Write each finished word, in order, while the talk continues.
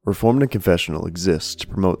Reformed and Confessional exists to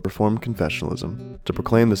promote Reformed confessionalism, to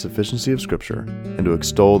proclaim the sufficiency of Scripture, and to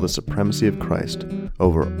extol the supremacy of Christ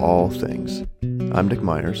over all things. I'm Nick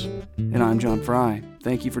Myers. And I'm John Fry.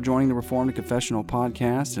 Thank you for joining the Reformed and Confessional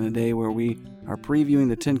podcast in a day where we are previewing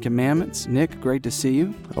the Ten Commandments. Nick, great to see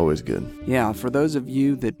you. Always good. Yeah, for those of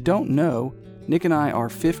you that don't know, Nick and I are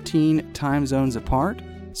 15 time zones apart,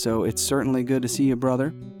 so it's certainly good to see you,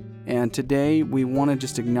 brother. And today we want to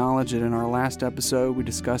just acknowledge that in our last episode we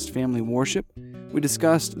discussed family worship. We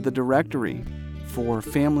discussed the directory for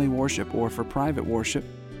family worship or for private worship.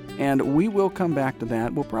 And we will come back to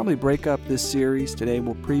that. We'll probably break up this series. Today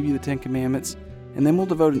we'll preview the Ten Commandments, and then we'll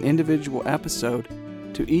devote an individual episode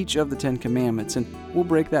to each of the Ten Commandments. And we'll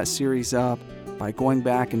break that series up by going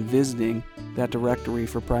back and visiting that directory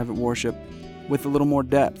for private worship with a little more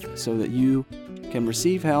depth so that you can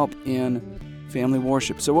receive help in family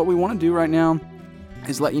worship. So what we want to do right now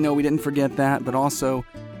is let you know we didn't forget that, but also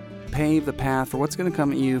pave the path for what's going to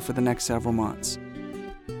come at you for the next several months.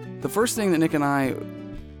 The first thing that Nick and I,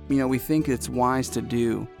 we think it's wise to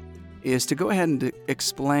do is to go ahead and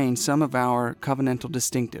explain some of our covenantal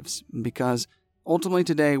distinctives, because ultimately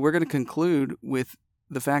today we're going to conclude with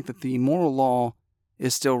the fact that the moral law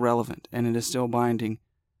is still relevant and it is still binding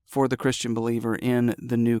for the Christian believer in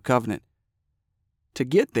the new covenant. To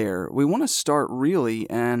get there, we want to start really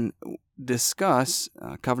and discuss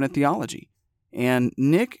covenant theology. And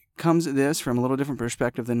Nick comes at this from a little different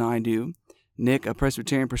perspective than I do. Nick, a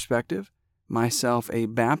Presbyterian perspective, myself, a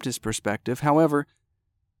Baptist perspective. However,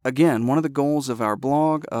 again, one of the goals of our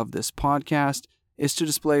blog, of this podcast, is to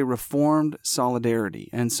display Reformed solidarity.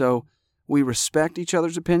 And so we respect each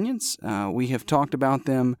other's opinions. We have talked about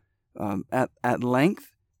them at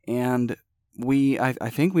length, and I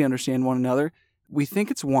think we understand one another. We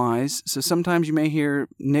think it's wise, so sometimes you may hear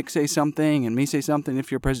Nick say something and me say something.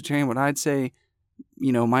 If you're a Presbyterian, what I'd say,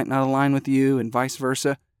 might not align with you and vice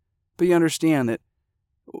versa. But you understand that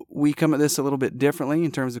we come at this a little bit differently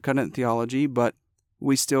in terms of covenant theology, but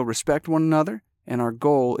we still respect one another, and our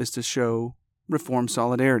goal is to show Reformed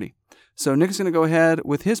solidarity. So Nick is going to go ahead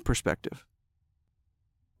with his perspective.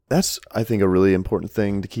 That's, I think, a really important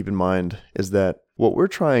thing to keep in mind is that what we're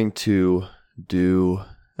trying to do,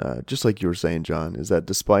 just like you were saying, John, is that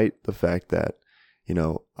despite the fact that,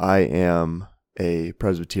 I am a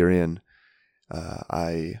Presbyterian,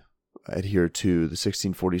 I adhere to the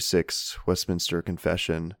 1646 Westminster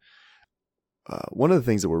Confession. One of the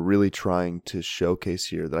things that we're really trying to showcase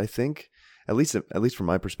here that I think, at least from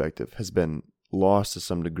my perspective, has been lost to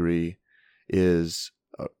some degree is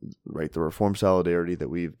the Reformed solidarity that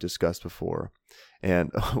we've discussed before, and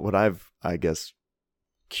what I've, I guess,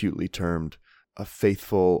 cutely termed a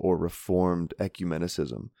faithful or Reformed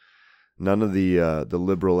ecumenicism. None of the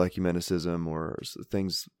liberal ecumenicism or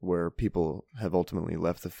things where people have ultimately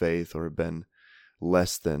left the faith or have been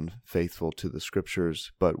less than faithful to the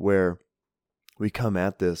Scriptures, but where we come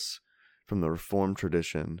at this from the Reformed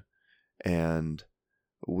tradition, and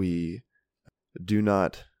we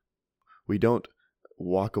don't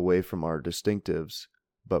walk away from our distinctives,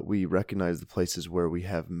 but we recognize the places where we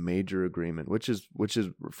have major agreement, which is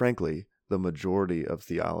frankly the majority of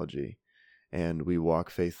theology, and we walk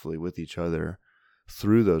faithfully with each other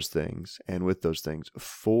through those things and with those things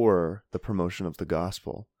for the promotion of the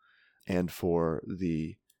gospel and for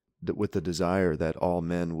with the desire that all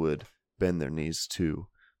men would bend their knees to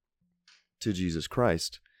Jesus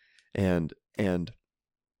Christ. And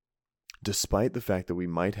despite the fact that we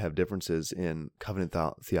might have differences in covenant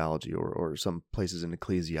theology or some places in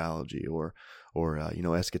ecclesiology or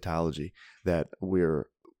eschatology, that we're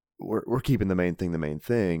keeping the main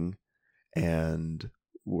thing, and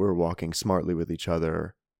we're walking smartly with each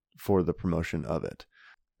other for the promotion of it.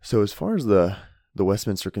 So as far as the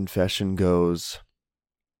Westminster Confession goes,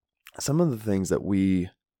 some of the things that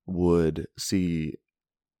we would see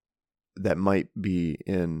that might be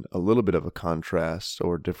in a little bit of a contrast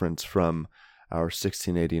or difference from our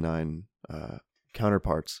 1689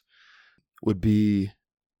 counterparts would be,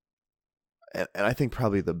 and I think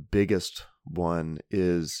probably the biggest one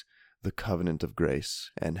is the covenant of grace,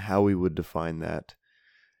 and how we would define that,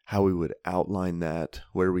 how we would outline that,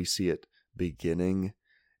 where we see it beginning,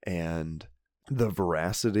 and the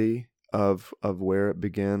veracity of where it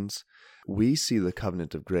begins. We see the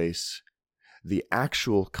covenant of grace, the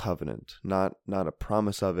actual covenant, not a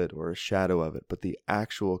promise of it or a shadow of it, but the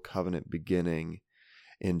actual covenant beginning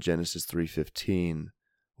in Genesis 3:15,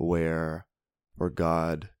 where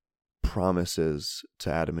God promises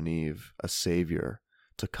to Adam and Eve a savior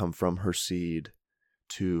to come from her seed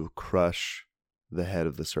to crush the head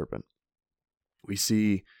of the serpent. We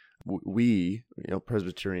see,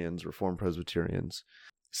 Presbyterians, Reformed Presbyterians,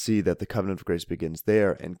 see that the covenant of grace begins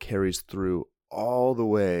there and carries through all the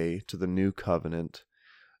way to the new covenant.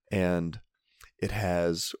 And it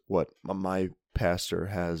has what my pastor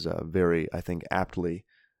has very, I think, aptly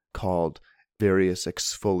called various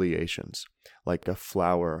exfoliations, like a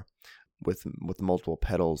flower with multiple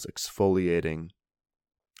petals exfoliating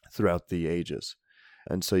throughout the ages.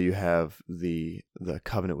 And so you have the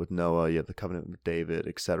covenant with Noah, you have the covenant with David,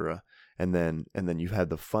 etc. And then you have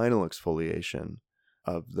the final exfoliation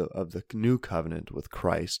of the new covenant with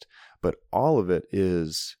Christ. But all of it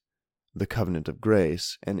is the covenant of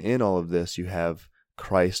grace. And in all of this, you have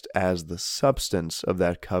Christ as the substance of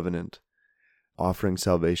that covenant, offering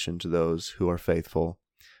salvation to those who are faithful,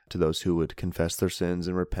 to those who would confess their sins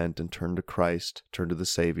and repent and turn to Christ, turn to the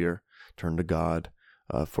Savior, turn to God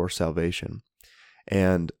for salvation.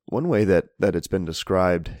 And one way that it's been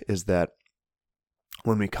described is that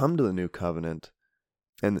when we come to the new covenant,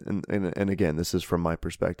 and again, this is from my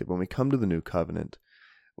perspective, when we come to the new covenant,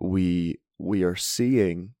 we are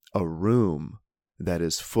seeing a room that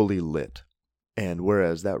is fully lit. And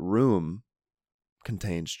whereas that room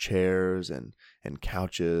contains chairs and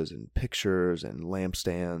couches and pictures and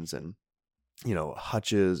lampstands and,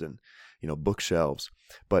 hutches and, bookshelves.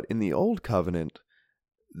 But in the old covenant,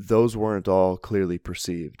 those weren't all clearly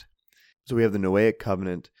perceived. So we have the Noahic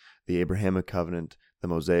covenant, the Abrahamic covenant, the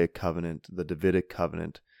Mosaic covenant, the Davidic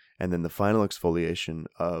covenant, and then the final exfoliation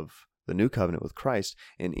of the new covenant with Christ.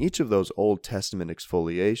 In each of those Old Testament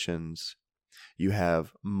exfoliations, you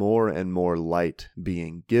have more and more light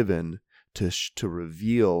being given to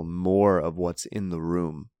reveal more of what's in the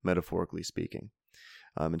room, metaphorically speaking.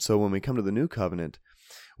 And so when we come to the new covenant,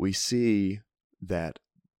 we see that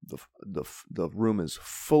the room is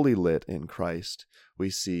fully lit in Christ. We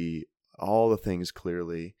see all the things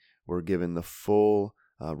clearly. We're given the full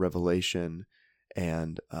revelation,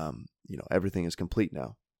 and everything is complete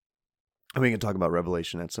now. And we can talk about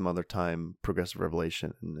Revelation at some other time, progressive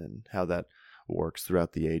revelation, and how that works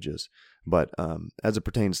throughout the ages. But as it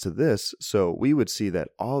pertains to this, so we would see that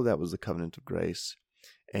all of that was the covenant of grace,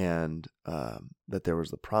 and that there was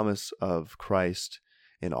the promise of Christ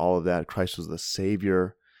in all of that. Christ was the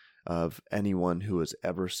Savior of anyone who was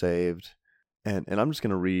ever saved. And I'm just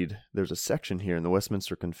going to read, there's a section here in the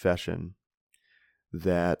Westminster Confession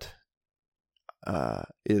that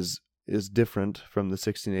is different from the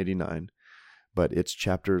 1689, but it's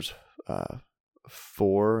chapters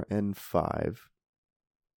 4 and 5.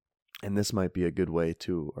 And this might be a good way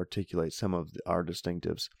to articulate some of our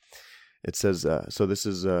distinctives. It says, so this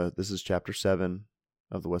is chapter 7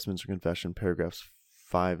 of the Westminster Confession, paragraphs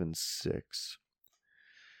 5 and 6.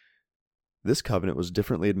 This covenant was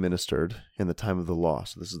differently administered in the time of the law,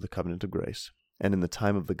 so this is the covenant of grace, and in the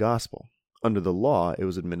time of the gospel. Under the law, it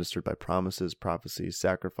was administered by promises, prophecies,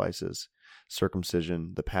 sacrifices,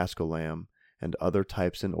 circumcision, the paschal lamb, and other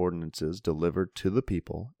types and ordinances delivered to the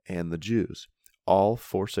people and the Jews, all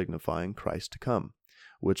foresignifying Christ to come,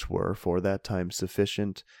 which were for that time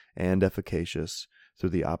sufficient and efficacious through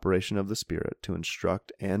the operation of the Spirit to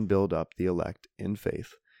instruct and build up the elect in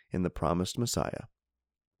faith in the promised Messiah,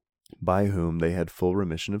 by whom they had full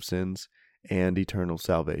remission of sins and eternal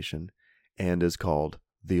salvation, and is called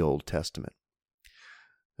the Old Testament.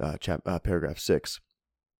 Paragraph 6.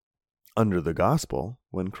 Under the gospel,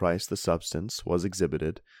 when Christ the substance was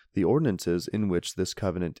exhibited, the ordinances in which this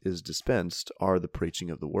covenant is dispensed are the preaching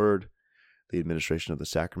of the word, the administration of the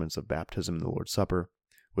sacraments of baptism and the Lord's Supper,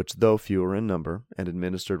 which though fewer in number, and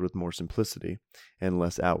administered with more simplicity and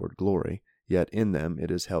less outward glory, yet in them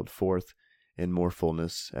it is held forth in more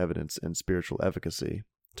fullness, evidence, and spiritual efficacy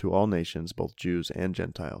to all nations, both Jews and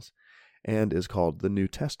Gentiles, and is called the New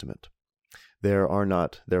Testament. There are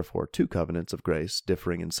not, therefore, two covenants of grace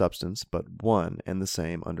differing in substance, but one and the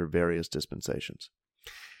same under various dispensations.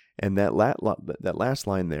 And that last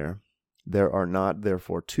line there are not,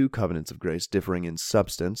 therefore, two covenants of grace differing in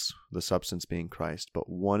substance, the substance being Christ, but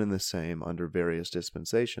one and the same under various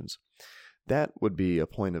dispensations. That would be a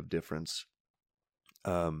point of difference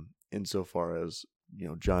insofar as,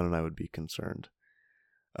 John and I would be concerned.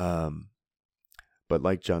 But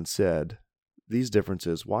like John said, these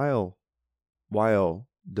differences, while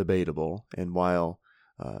debatable and while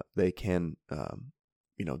they can,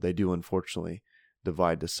 they do unfortunately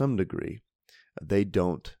divide to some degree, they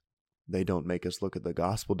don't make us look at the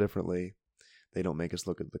gospel differently. They don't make us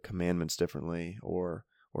look at the commandments differently or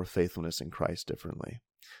faithfulness in Christ differently.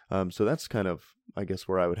 So that's kind of, I guess,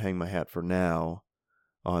 where I would hang my hat for now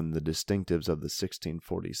on the distinctives of the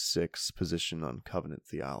 1646 position on covenant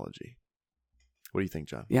theology. What do you think,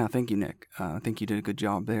 John? Yeah, thank you, Nick. I think you did a good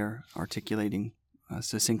job there articulating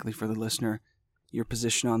succinctly for the listener your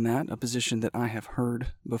position on that, a position that I have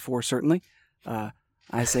heard before, certainly.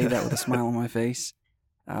 I say that with a smile on my face.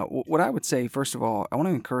 What I would say, first of all, I want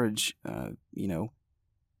to encourage,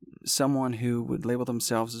 someone who would label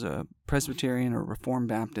themselves as a Presbyterian or Reformed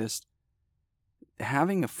Baptist,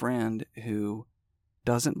 having a friend who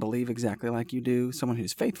doesn't believe exactly like you do, someone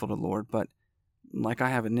who's faithful to the Lord, but like I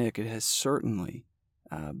have with Nick, it has certainly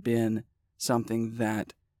been something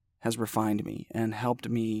that has refined me and helped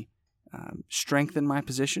me strengthen my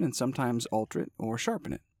position and sometimes alter it or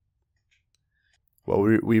sharpen it. Well,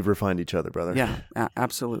 we've refined each other, brother. Yeah,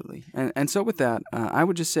 absolutely. And so with that, I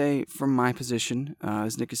would just say from my position,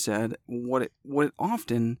 as Nick has said, what it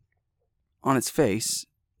often, on its face,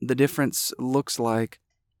 the difference looks like,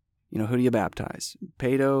 who do you baptize?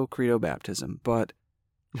 Pedo, credo, baptism. But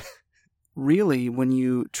really, when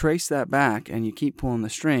you trace that back and you keep pulling the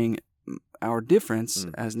string, our difference,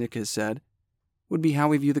 as Nick has said, would be how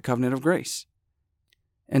we view the covenant of grace.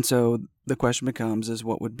 And so the question becomes is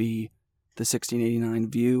what would be the 1689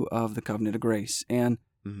 view of the covenant of grace. And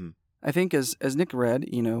I think as Nick read,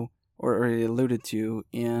 or he alluded to,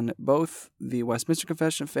 in both the Westminster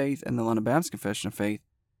Confession of Faith and the London Baptist Confession of Faith,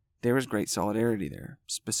 there is great solidarity there,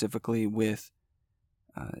 specifically with,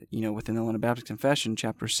 within the London Baptist Confession,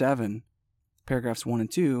 chapter 7, paragraphs 1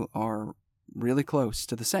 and 2 are really close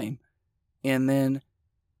to the same. And then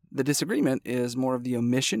the disagreement is more of the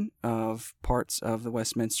omission of parts of the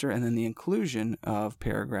Westminster and then the inclusion of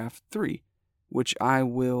paragraph 3, which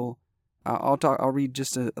I'll read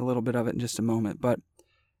just a little bit of it in just a moment. But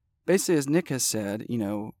basically, as Nick has said,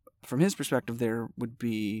 from his perspective, there would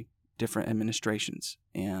be different administrations,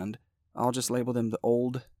 and I'll just label them the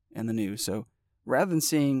old and the new. So rather than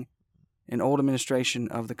seeing an old administration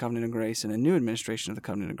of the covenant of grace and a new administration of the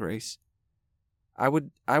covenant of grace, I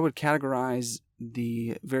would categorize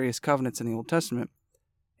the various covenants in the Old Testament,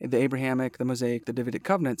 the Abrahamic, the Mosaic, the Davidic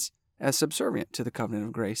covenants, as subservient to the covenant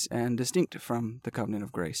of grace and distinct from the covenant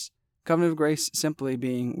of grace. Covenant of grace simply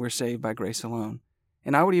being we're saved by grace alone.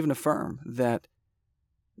 And I would even affirm that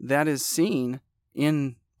is seen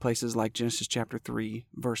in places like Genesis chapter 3,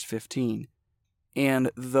 verse 15.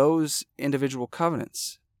 And those individual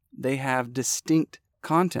covenants, they have distinct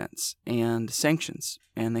contents and sanctions,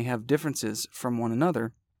 and they have differences from one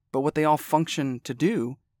another. But what they all function to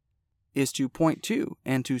do is to point to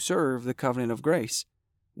and to serve the covenant of grace,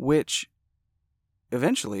 which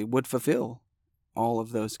eventually would fulfill all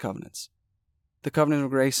of those covenants. The covenant of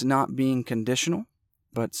grace not being conditional,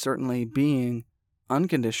 but certainly being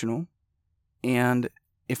unconditional. And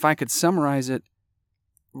if I could summarize it,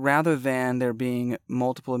 rather than there being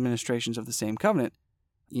multiple administrations of the same covenant,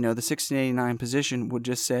 the 1689 position would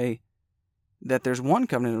just say that there's one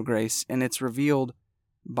covenant of grace, and it's revealed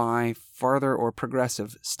by farther or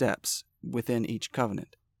progressive steps within each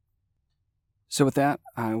covenant. So with that,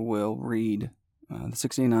 I will read the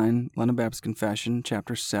 1689 London Baptist Confession,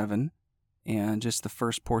 chapter 7, and just the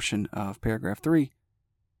first portion of paragraph 3. It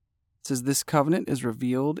says, "This covenant is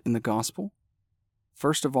revealed in the gospel,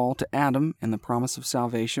 first of all to Adam in the promise of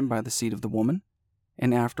salvation by the seed of the woman,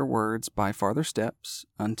 and afterwards by farther steps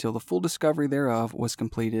until the full discovery thereof was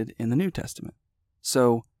completed in the New Testament."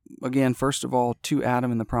 So, again, first of all, to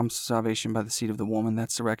Adam in the promise of salvation by the seed of the woman,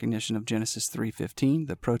 that's the recognition of Genesis 3:15,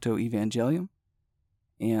 the proto-evangelium,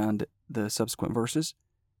 and the subsequent verses,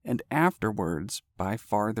 and afterwards by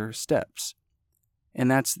farther steps. And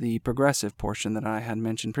that's the progressive portion that I had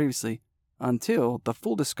mentioned previously, until the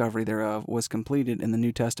full discovery thereof was completed in the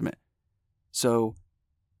New Testament. So,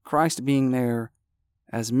 Christ being there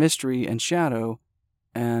as mystery and shadow,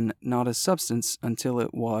 and not as substance until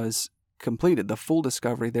it was completed. The full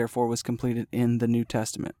discovery, therefore, was completed in the New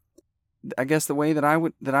Testament. I guess the way that I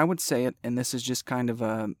would say it, and this is just kind of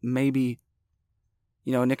a maybe,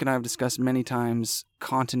 Nick and I have discussed many times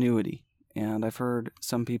continuity, and I've heard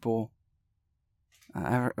some people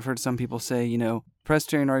say,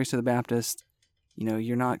 Presbyterian argues to the Baptist,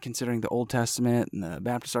 you're not considering the Old Testament, and the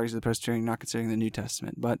Baptist argues to the Presbyterian, not considering the New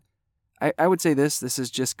Testament. But I would say this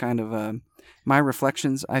is just kind of my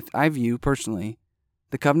reflections. I view, personally,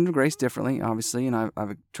 the covenant of grace differently, obviously, and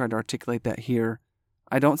I've tried to articulate that here.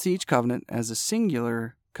 I don't see each covenant as a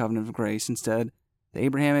singular covenant of grace. Instead, the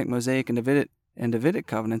Abrahamic, Mosaic, and Davidic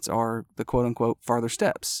covenants are the quote-unquote farther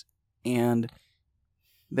steps, and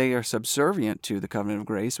they are subservient to the covenant of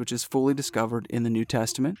grace, which is fully discovered in the New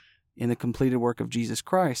Testament, in the completed work of Jesus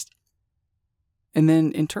Christ. And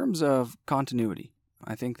then in terms of continuity,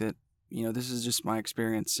 I think that, this is just my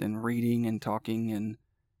experience in reading and talking and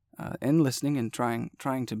listening and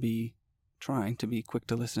trying to be quick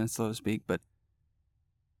to listen and slow to speak. But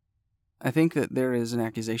I think that there is an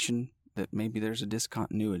accusation that maybe there's a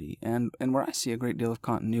discontinuity. And where I see a great deal of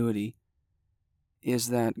continuity is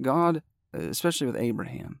that God, especially with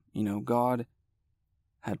Abraham, God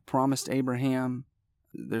had promised Abraham,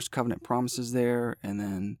 there's covenant promises there, and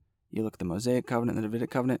then you look at the Mosaic covenant, the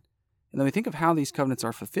Davidic covenant, and then we think of how these covenants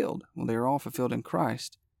are fulfilled. Well, they are all fulfilled in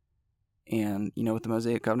Christ. And, with the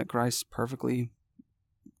Mosaic covenant, Christ perfectly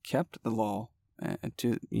kept the law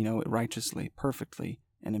to, righteously, perfectly,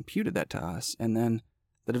 and imputed that to us. And then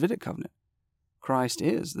the Davidic covenant, Christ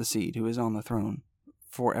is the seed who is on the throne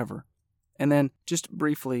forever. And then just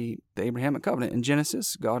briefly, the Abrahamic covenant. In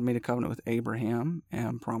Genesis, God made a covenant with Abraham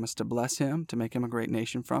and promised to bless him, to make him a great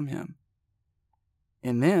nation from him.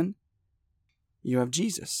 And then you have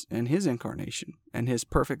Jesus and his incarnation, and his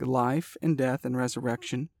perfect life and death and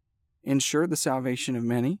resurrection ensured the salvation of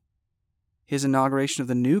many. His inauguration of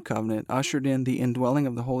the new covenant ushered in the indwelling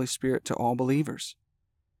of the Holy Spirit to all believers.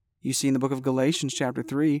 You see in the book of Galatians chapter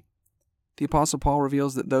 3, the Apostle Paul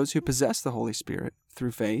reveals that those who possess the Holy Spirit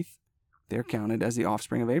through faith, they're counted as the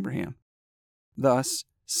offspring of Abraham, thus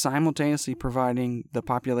simultaneously providing the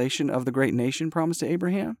population of the great nation promised to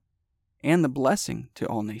Abraham and the blessing to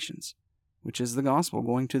all nations, which is the gospel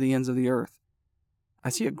going to the ends of the earth. I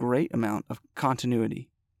see a great amount of continuity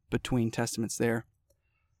between testaments there.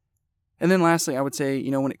 And then lastly, I would say,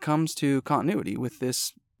 when it comes to continuity with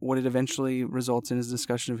this, what it eventually results in is a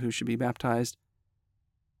discussion of who should be baptized.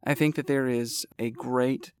 I think that there is a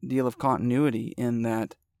great deal of continuity in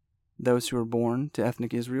that those who were born to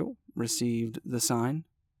ethnic Israel received the sign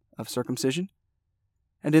of circumcision.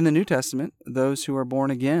 And in the New Testament, those who are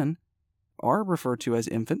born again are referred to as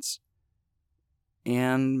infants,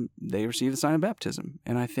 and they receive the sign of baptism.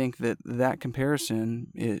 And I think that comparison,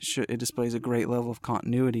 it displays a great level of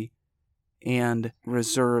continuity and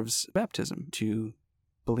reserves baptism to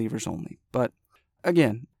believers only. But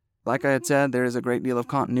again, like I had said, there is a great deal of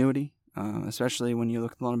continuity, especially when you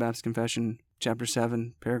look at the London Baptist Confession, chapter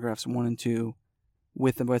 7, paragraphs 1 and 2,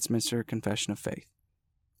 with the Westminster Confession of Faith.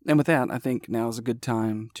 And with that, I think now is a good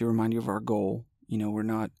time to remind you of our goal. We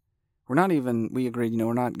agreed,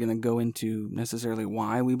 we're not going to go into necessarily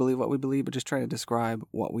why we believe what we believe, but just try to describe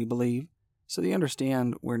what we believe so that you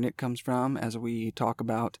understand where Nick comes from as we talk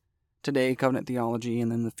about today covenant theology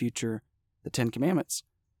and then the future, the Ten Commandments.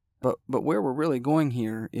 But where we're really going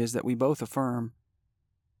here is that we both affirm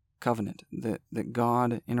covenant, that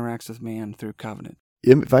God interacts with man through covenant.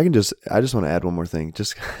 If I just want to add one more thing.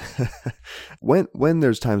 Just when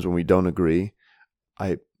there's times when we don't agree,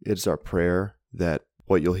 it's our prayer that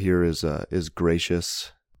what you'll hear is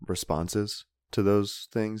gracious responses to those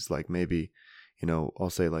things. Like maybe, I'll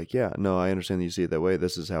say like, yeah, no, I understand that you see it that way.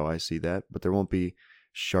 This is how I see that. But there won't be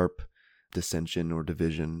sharp dissension or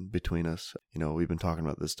division between us. We've been talking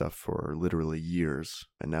about this stuff for literally years,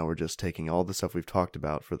 and now we're just taking all the stuff we've talked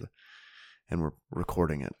about and we're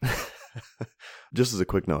recording it. Just as a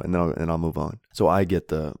quick note, and I'll move on. So I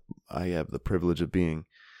have the privilege of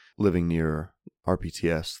living near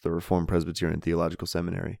RPTS, the Reformed Presbyterian Theological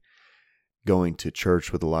Seminary, going to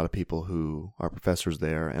church with a lot of people who are professors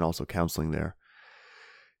there and also counseling there.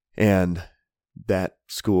 And that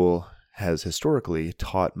school has historically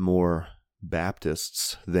taught more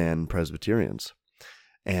Baptists than Presbyterians.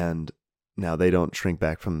 And now they don't shrink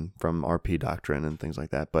back from RP doctrine and things like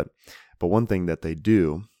that. But one thing that they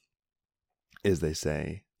do is they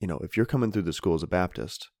say, if you're coming through the school as a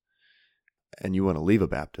Baptist and you want to leave a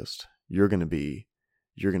Baptist, you're going to be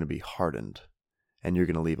hardened, and you're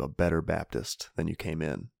going to leave a better Baptist than you came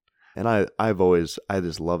in. And I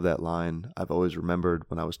just love that line. I've always remembered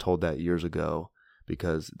when I was told that years ago,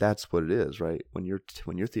 because that's what it is, right? When your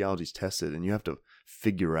theology's tested and you have to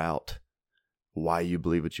figure out why you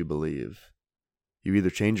believe what you believe, you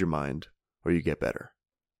either change your mind or you get better,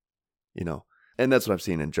 And that's what I've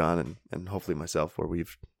seen in John and hopefully myself, where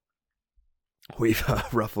we've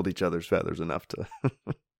ruffled each other's feathers enough to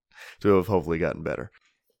to have hopefully gotten better.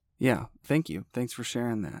 Yeah, thank you. Thanks for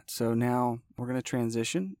sharing that. So now we're going to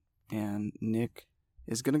transition, and Nick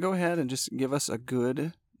is going to go ahead and just give us a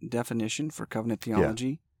good definition for covenant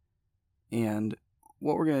theology. Yeah. And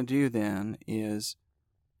what we're going to do then is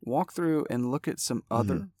walk through and look at some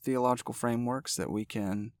other theological frameworks that we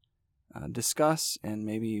can discuss, and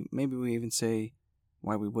maybe we even say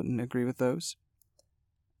why we wouldn't agree with those.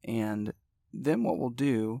 And then what we'll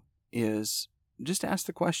do is just ask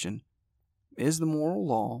the question, is the moral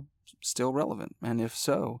law still relevant? And if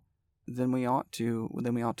so, then we ought to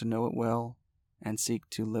know it well and seek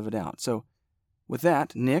to live it out. So with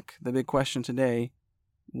that, Nick, the big question today,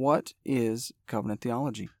 what is covenant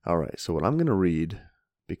theology? All right, so what I'm going to read,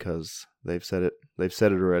 because they've said it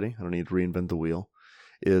already, I don't need to reinvent the wheel,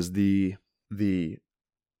 is the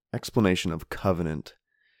explanation of covenant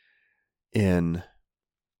in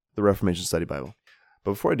the Reformation Study Bible.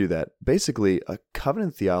 But before I do that, basically, a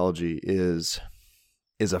covenant theology is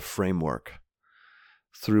a framework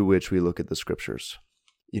through which we look at the scriptures.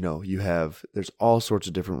 There's all sorts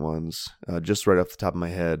of different ones, just right off the top of my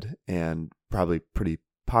head, and probably pretty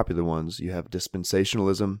popular ones. You have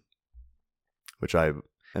dispensationalism, which I'm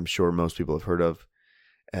sure most people have heard of.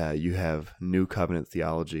 You have New Covenant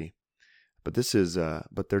theology, but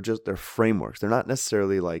they're frameworks. They're not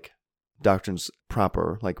necessarily like doctrines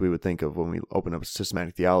proper, like we would think of when we open up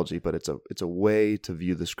systematic theology, but it's a way to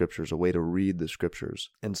view the scriptures, a way to read the scriptures.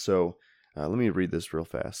 And so, let me read this real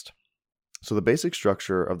fast. So the basic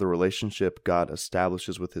structure of the relationship God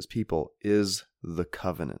establishes with his people is the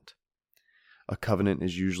covenant. A covenant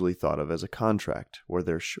is usually thought of as a contract,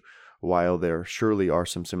 while there surely are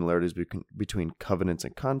some similarities between covenants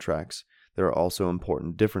and contracts, there are also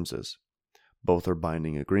important differences. Both are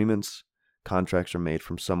binding agreements. Contracts are made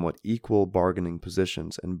from somewhat equal bargaining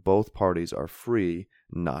positions, and both parties are free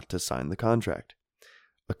not to sign the contract.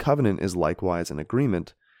 A covenant is likewise an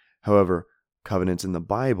agreement. However, covenants in the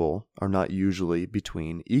Bible are not usually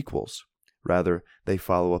between equals. Rather, they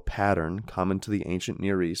follow a pattern common to the ancient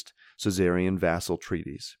Near East suzerain vassal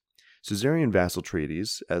treaties. Suzerain vassal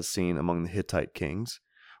treaties, as seen among the Hittite kings,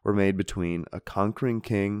 were made between a conquering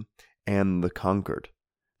king and the conquered.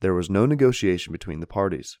 There was no negotiation between the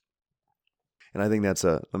parties. And I think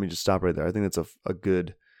let me just stop right there. I think that's a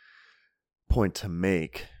good point to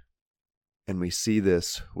make. And we see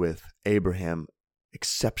this with Abraham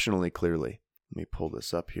exceptionally clearly. Let me pull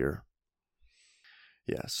this up here.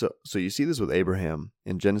 Yeah, so you see this with Abraham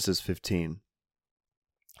in Genesis 15.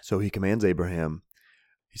 So he commands Abraham,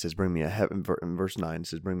 he says, bring me a heifer, in verse 9, he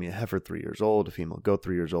says, bring me a heifer 3 years old, a female goat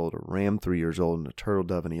 3 years old, a ram 3 years old, and a turtle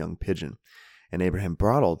dove and a young pigeon. And Abraham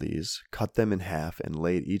brought all these, cut them in half, and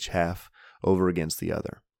laid each half over against the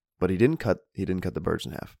other. But he didn't cut the birds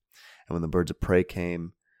in half. And when the birds of prey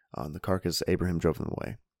came on the carcass, Abraham drove them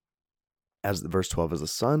away. Verse 12, as the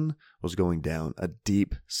sun was going down, a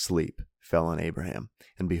deep sleep fell on Abraham,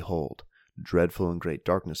 and behold, dreadful and great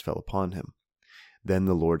darkness fell upon him. Then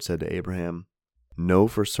the Lord said to Abraham, know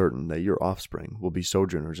for certain that your offspring will be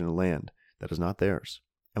sojourners in a land that is not theirs,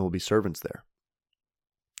 and will be servants there.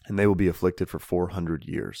 And they will be afflicted for 400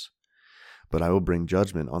 years. But I will bring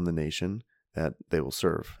judgment on the nation that they will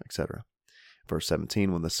serve, etc. Verse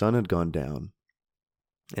 17, when the sun had gone down,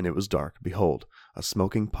 and it was dark, behold, a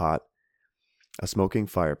smoking fire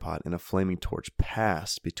pot, and a flaming torch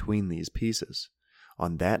passed between these pieces.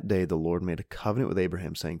 On that day the Lord made a covenant with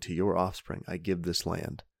Abraham, saying, to your offspring I give this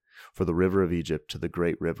land, for the river of Egypt to the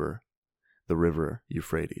great river, the river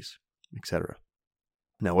Euphrates, etc.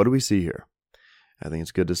 Now, what do we see here? I think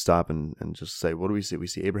it's good to stop and just say, what do we see? We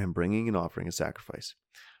see Abraham bringing an offering, a sacrifice.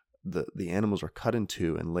 The animals are cut in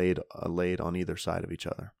two and laid on either side of each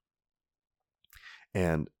other.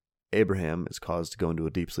 And Abraham is caused to go into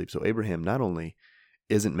a deep sleep. So Abraham not only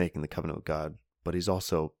isn't making the covenant with God, but he's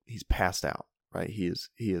passed out, right? He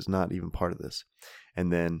is not even part of this.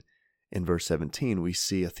 And then in verse 17, we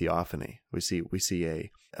see a theophany. We see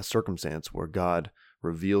a circumstance where God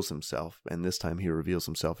reveals himself, and this time he reveals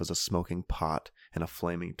himself as a smoking pot and a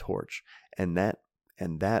flaming torch. And that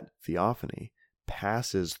theophany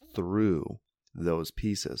passes through those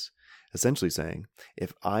pieces, essentially saying,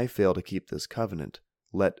 if I fail to keep this covenant,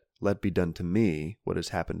 let be done to me what has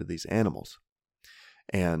happened to these animals.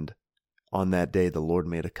 And on that day, the Lord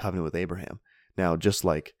made a covenant with Abraham. Now, just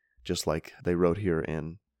like they wrote here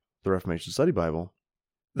in the Reformation Study Bible,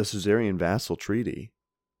 the suzerain vassal treaty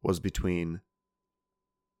was between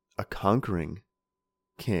a conquering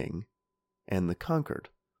king and the conquered.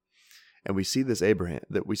 And we see this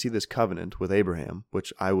covenant with Abraham,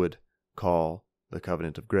 which I would call the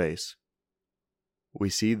covenant of grace. We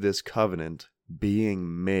see this covenant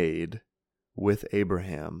being made with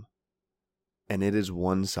Abraham, and it is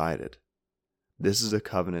one-sided. This is a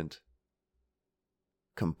covenant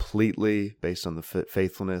completely based on the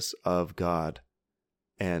faithfulness of God,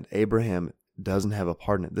 and Abraham doesn't have a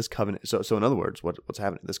part in it. This covenant, so in other words, what's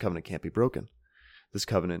happening? This covenant can't be broken. This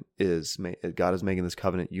covenant God is making this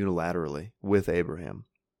covenant unilaterally with Abraham.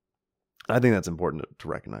 I think that's important to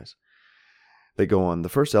recognize. They go on. The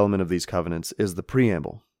first element of these covenants is the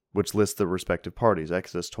preamble, which lists the respective parties.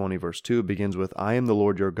 Exodus 20 verse 2 begins with, I am the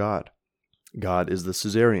Lord your God. God is the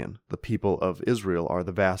suzerain. The people of Israel are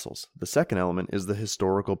the vassals. The second element is the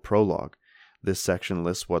historical prologue. This section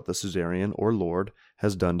lists what the suzerain or Lord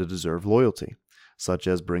has done to deserve loyalty, such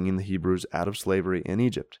as bringing the Hebrews out of slavery in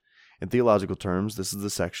Egypt. In theological terms, this is the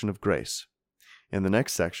section of grace. In the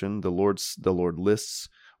next section, the Lord lists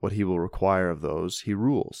what he will require of those he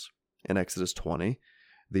rules. In Exodus 20,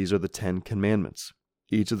 these are the 10 commandments.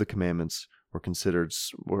 Each of the commandments were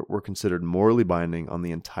considered morally binding on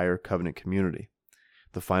the entire covenant community.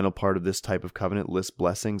 The final part of this type of covenant lists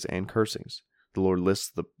blessings and cursings. The Lord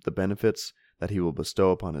lists the benefits that he will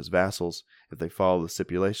bestow upon his vassals if they follow the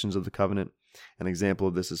stipulations of the covenant. An example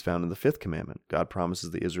of this is found in the 5th commandment. God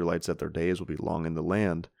promises the Israelites that their days will be long in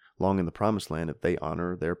the promised land, if they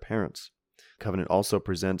honor their parents. The covenant also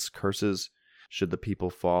presents curses should the people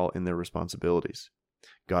fall in their responsibilities.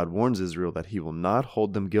 God warns Israel that he will not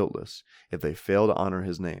hold them guiltless if they fail to honor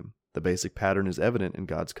his name. The basic pattern is evident in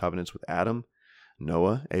God's covenants with Adam,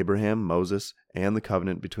 Noah, Abraham, Moses, and the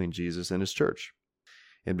covenant between Jesus and his church.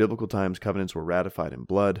 In biblical times, covenants were ratified in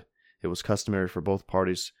blood. It was customary for both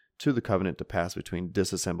parties to the covenant to pass between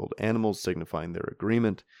disassembled animals, signifying their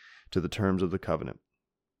agreement to the terms of the covenant.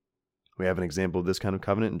 We have an example of this kind of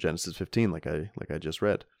covenant in Genesis 15, like I just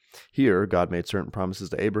read. Here, God made certain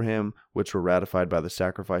promises to Abraham, which were ratified by the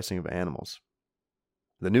sacrificing of animals.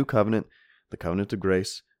 The new covenant, the covenant of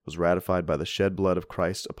grace, was ratified by the shed blood of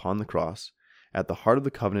Christ upon the cross. At the heart of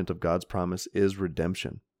the covenant of God's promise is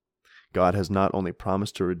redemption. God has not only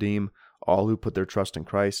promised to redeem all who put their trust in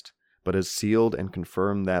Christ, but has sealed and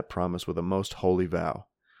confirmed that promise with a most holy vow.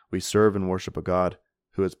 We serve and worship a God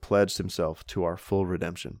who has pledged himself to our full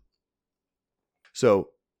redemption. So,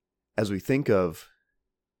 as we think of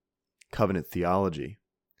covenant theology,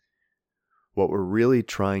 what we're really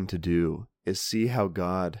trying to do is see how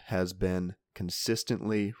God has been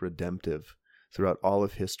consistently redemptive throughout all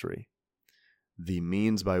of history, the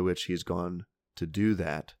means by which he's gone to do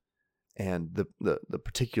that, and the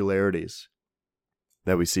particularities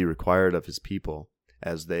that we see required of his people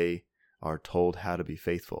as they are told how to be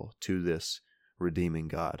faithful to this redeeming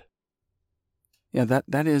God. Yeah,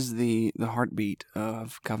 that is the heartbeat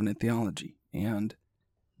of covenant theology. And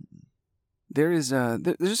there's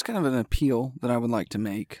just kind of an appeal that I would like to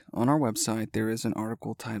make. On our website, there is an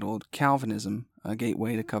article titled Calvinism, A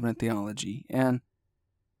Gateway to Covenant Theology. And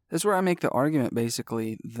this is where I make the argument,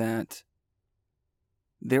 basically, that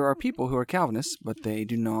there are people who are Calvinists, but they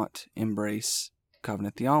do not embrace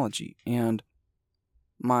covenant theology. And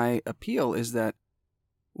my appeal is that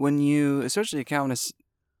when you, especially a Calvinist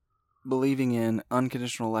believing in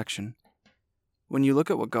unconditional election, when you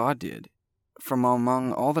look at what God did from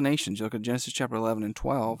among all the nations, you look at Genesis chapter 11 and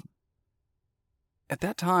 12, at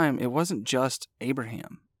that time, it wasn't just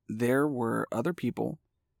Abraham. There were other people,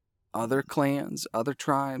 other clans, other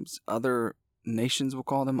tribes, other nations, we'll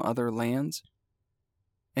call them, other lands.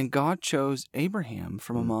 And God chose Abraham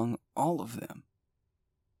from among all of them.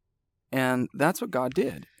 And that's what God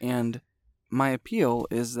did. And my appeal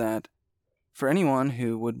is that for anyone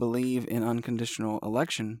who would believe in unconditional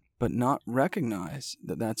election, but not recognize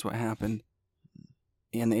that that's what happened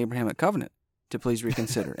in the Abrahamic covenant, to please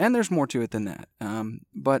reconsider. And there's more to it than that.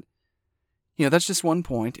 But, that's just one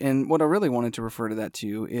point. And what I really wanted to refer to that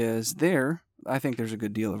to is I think there's a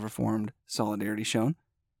good deal of Reformed solidarity shown.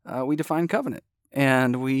 We define covenant.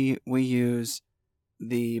 And we use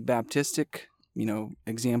the Baptistic,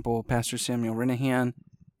 example, Pastor Samuel Renahan,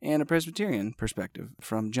 and a Presbyterian perspective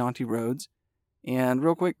from John T. Rhodes. And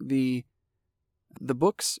real quick, the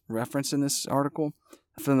books referenced in this article,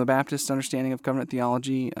 from the Baptist Understanding of Covenant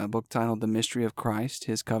Theology, a book titled The Mystery of Christ,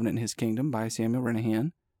 His Covenant and His Kingdom by Samuel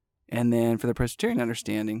Renahan. And then for the Presbyterian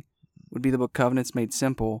understanding would be the book Covenants Made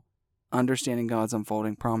Simple, Understanding God's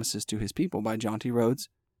Unfolding Promises to His People by John T. Rhodes.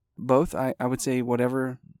 Both, I would say,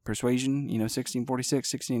 whatever persuasion,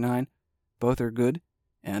 1646, 1609, both are good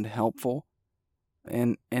and helpful.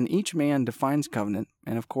 And each man defines covenant.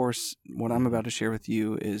 And of course, what I'm about to share with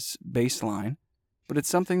you is baseline. But it's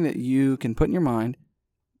something that you can put in your mind,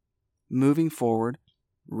 moving forward,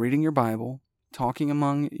 reading your Bible, talking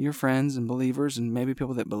among your friends and believers, and maybe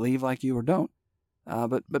people that believe like you or don't.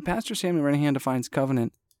 But Pastor Samuel Renahan defines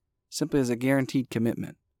covenant simply as a guaranteed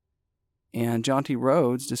commitment. And John T.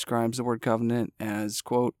 Rhodes describes the word covenant as,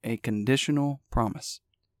 quote, a conditional promise.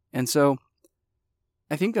 And so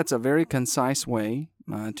I think that's a very concise way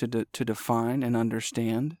to define and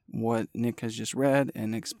understand what Nick has just read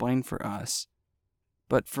and explained for us.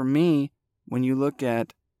 But for me, when you look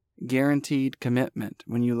at guaranteed commitment,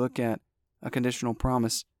 when you look at a conditional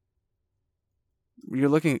promise, you're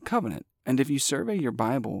looking at covenant. And if you survey your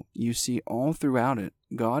Bible, you see all throughout it,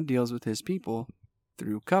 God deals with his people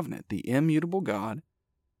through covenant. The immutable God,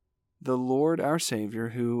 the Lord our Savior,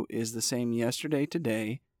 who is the same yesterday,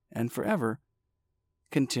 today, and forever,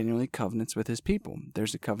 continually covenants with his people.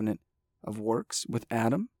 There's a covenant of works with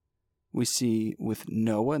Adam. We see with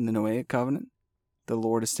Noah in the Noahic covenant. The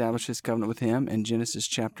Lord established his covenant with him in Genesis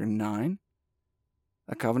chapter 9.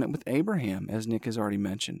 a covenant with Abraham, as Nick has already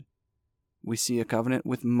mentioned. We see a covenant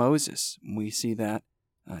with Moses. We see that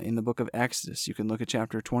in the book of Exodus. You can look at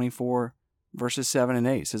chapter 24, verses 7 and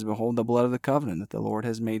 8. It says, "Behold the blood of the covenant that the Lord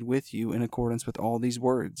has made with you in accordance with all these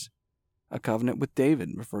words." A covenant with David,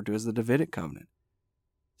 referred to as the Davidic covenant.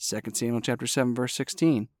 2 Samuel chapter 7, verse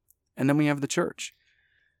 16. And then we have the church.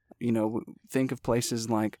 Think of places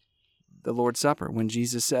like the Lord's Supper, when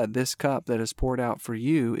Jesus said, "This cup that is poured out for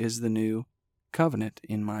you is the new covenant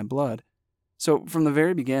in my blood." So from the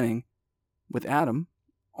very beginning, with Adam,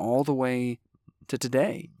 all the way to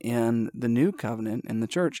today, in the new covenant in the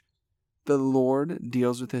church, the Lord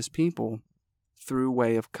deals with his people through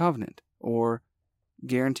way of covenant, or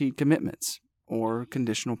guaranteed commitments, or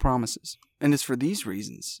conditional promises. And it's for these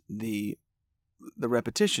reasons, the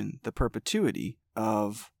repetition, the perpetuity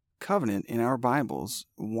of covenant in our Bibles,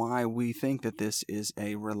 why we think that this is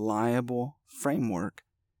a reliable framework,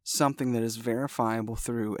 something that is verifiable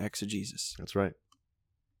through exegesis. That's right.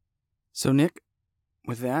 So, Nick,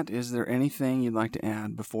 with that, is there anything you'd like to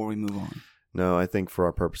add before we move on? No, I think for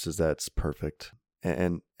our purposes that's perfect.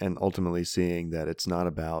 And ultimately seeing that it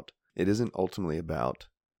isn't ultimately about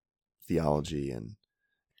theology, and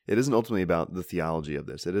it isn't ultimately about the theology of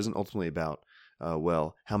this. It isn't ultimately about,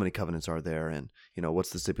 how many covenants are there, and, what's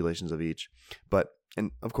the stipulations of each.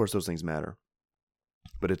 And of course those things matter.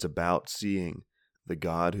 But it's about seeing the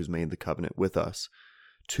God who's made the covenant with us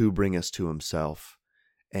to bring us to himself,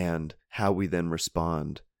 and how we then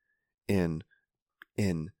respond in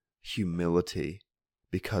humility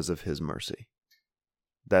because of his mercy.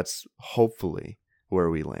 That's hopefully where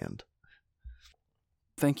we land.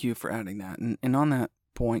 Thank you for adding that. And on that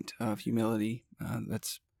point of humility,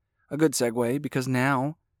 that's a good segue, because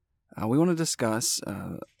now we want to discuss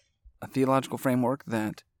a theological framework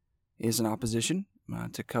that is in opposition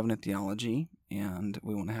to covenant theology, and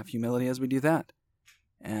we want to have humility as we do that.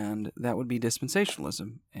 And that would be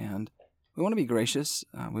dispensationalism. And we want to be gracious.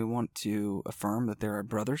 We want to affirm that there are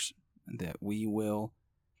brothers that we will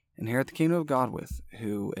inherit the kingdom of God with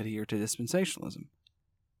who adhere to dispensationalism.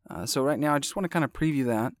 So right now I just want to kind of preview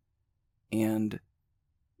that and,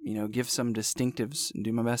 give some distinctives and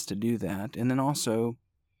do my best to do that. And then also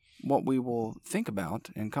what we will think about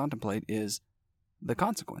and contemplate is the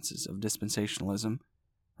consequences of dispensationalism.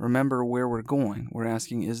 Remember where we're going. We're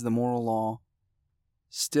asking, is the moral law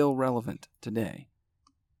still relevant today?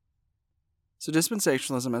 So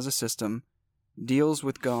dispensationalism as a system deals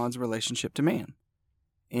with God's relationship to man.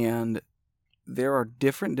 And there are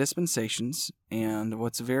different dispensations, and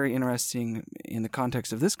what's very interesting in the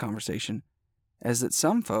context of this conversation is that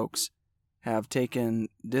some folks have taken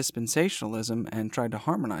dispensationalism and tried to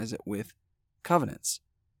harmonize it with covenants.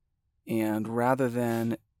 And rather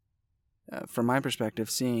than, from my perspective,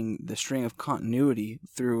 seeing the string of continuity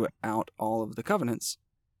throughout all of the covenants,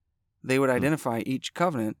 they would identify each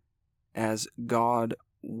covenant as God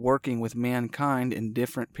working with mankind in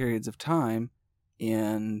different periods of time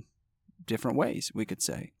in different ways, we could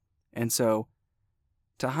say. And so,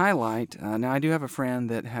 to highlight, now I do have a friend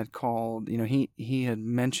that had called, he had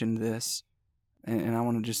mentioned this, and I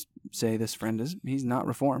want to just say this friend he's not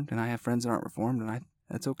Reformed, and I have friends that aren't Reformed, and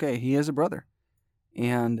that's okay. He is a brother.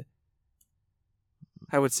 And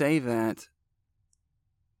I would say that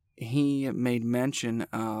he made mention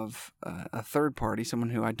of a third party,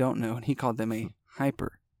 someone who I don't know, and he called them a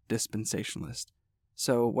hyper-dispensationalist.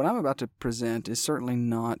 So what I'm about to present is certainly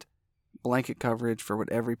not blanket coverage for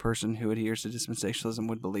what every person who adheres to dispensationalism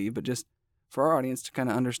would believe, but just for our audience to kind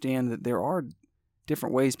of understand that there are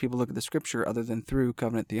different ways people look at the Scripture other than through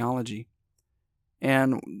covenant theology.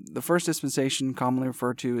 And the first dispensation, commonly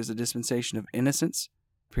referred to as the dispensation of innocence,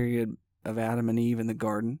 period of Adam and Eve in the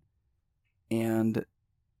garden. And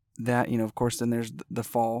that, of course, then there's the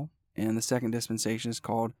fall. And the second dispensation is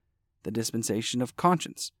called the dispensation of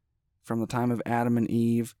conscience, from the time of Adam and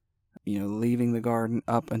Eve, leaving the garden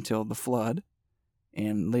up until the flood,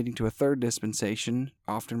 and leading to a third dispensation,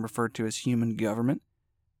 often referred to as human government.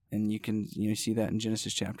 And you can see that in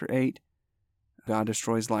Genesis chapter 8. God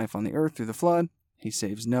destroys life on the earth through the flood. He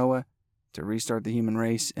saves Noah to restart the human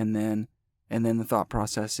race, and then the thought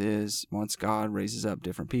process is, once God raises up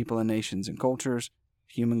different people and nations and cultures,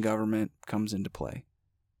 human government comes into play.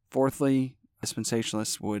 Fourthly,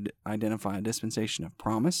 dispensationalists would identify a dispensation of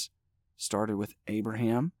promise, started with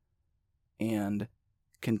Abraham, and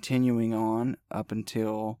continuing on up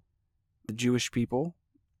until the Jewish people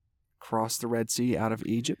crossed the Red Sea out of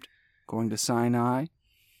Egypt, going to Sinai,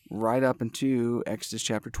 right up into Exodus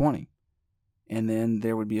chapter 20. And then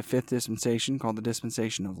there would be a fifth dispensation called the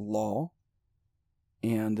dispensation of law.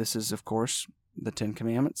 And this is, of course, the Ten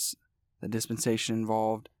Commandments. The dispensation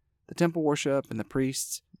involved the temple worship and the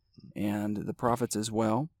priests and the prophets as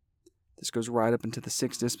well. This goes right up into the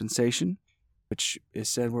sixth dispensation, which is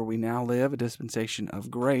said where we now live, a dispensation of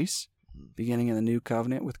grace, beginning in the new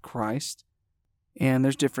covenant with Christ. And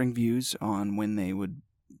there's differing views on when they would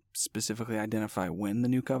specifically identify when the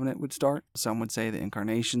new covenant would start. Some would say the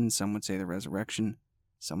incarnation, some would say the resurrection,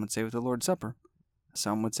 some would say with the Lord's Supper,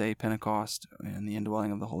 some would say Pentecost and the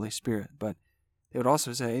indwelling of the Holy Spirit. But they would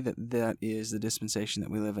also say that that is the dispensation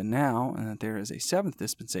that we live in now, and that there is a seventh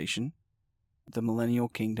dispensation, the millennial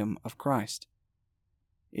kingdom of Christ.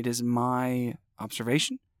 It is my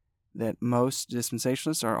observation that most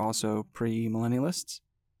dispensationalists are also premillennialists,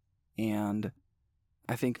 and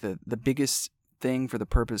I think that the biggest thing for the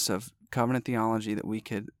purpose of covenant theology that we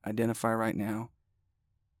could identify right now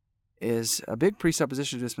is a big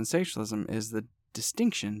presupposition of dispensationalism is the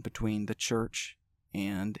distinction between the church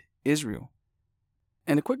and Israel.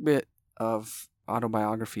 And a quick bit of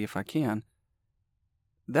autobiography, if I can.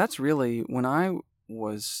 That's really when I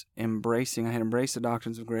had embraced the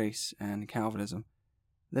doctrines of grace and Calvinism.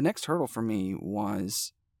 The next hurdle for me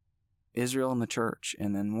was Israel and the church.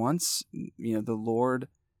 And then once, the Lord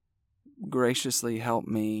graciously helped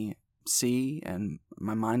me see, and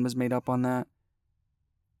my mind was made up on that,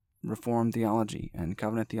 Reformed theology and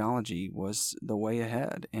covenant theology was the way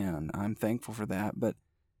ahead, and I'm thankful for that. But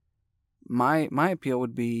my appeal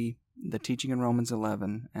would be the teaching in Romans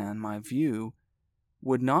 11, and my view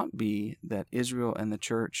would not be that Israel and the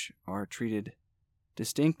church are treated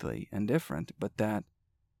distinctly and different, but that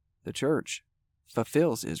the church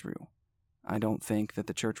fulfills Israel. I don't think that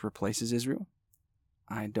the church replaces Israel.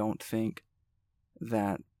 I don't think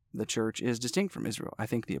that the church is distinct from Israel. I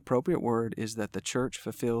think the appropriate word is that the church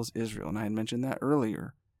fulfills Israel. And I had mentioned that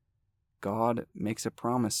earlier. God makes a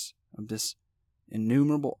promise of this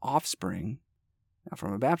innumerable offspring. Now,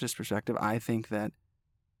 from a Baptist perspective, I think that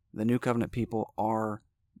the New Covenant people are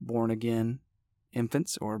born-again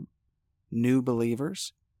infants or new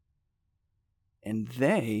believers, and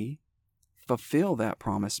they fulfill that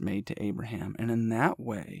promise made to Abraham. And in that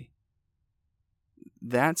way,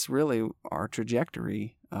 that's really our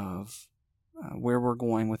trajectory of where we're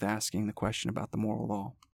going with asking the question about the moral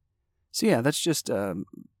law. So yeah, that's just a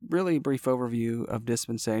really brief overview of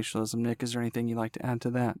dispensationalism. Nick, is there anything you'd like to add to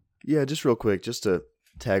that? Yeah, just real quick, just to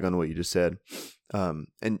tag on what you just said.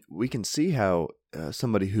 And we can see how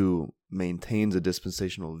somebody who maintains a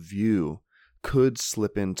dispensational view could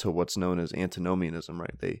slip into what's known as antinomianism,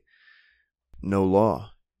 right? No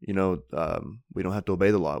law. We don't have to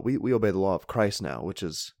obey the law. We obey the law of Christ now, which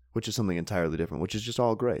is something entirely different, which is just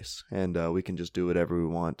all grace. And we can just do whatever we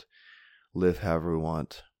want, live however we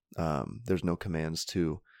want. There's no commands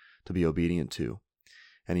to be obedient to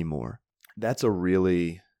anymore. It's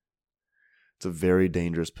a very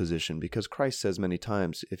dangerous position, because Christ says many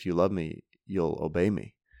times, if you love me, you'll obey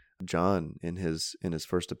me. John, in his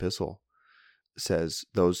first epistle, says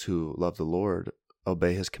those who love the Lord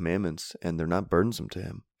obey his commandments, and they're not burdensome to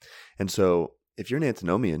him. And so if you're an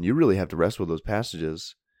antinomian, you really have to wrestle with those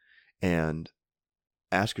passages and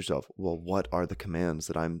ask yourself, well, what are the commands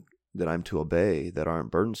that I'm to obey that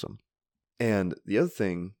aren't burdensome? And the other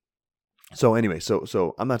thing, so anyway,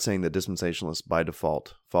 so I'm not saying that dispensationalists by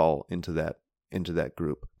default fall into that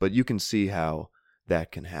group, but you can see how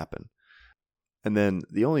that can happen. And then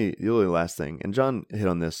the only last thing, and John hit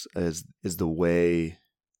on this, is the way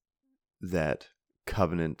that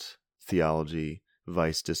covenant theology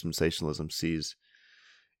vice dispensationalism sees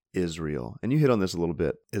Israel. And you hit on this a little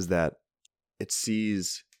bit, is that it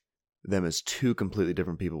sees them as two completely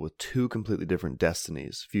different people with two completely different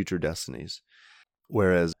destinies, future destinies.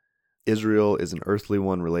 Whereas Israel is an earthly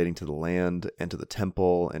one relating to the land and to the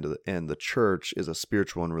temple, and the church is a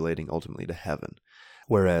spiritual one relating ultimately to heaven.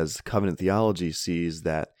 Whereas covenant theology sees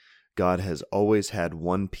that God has always had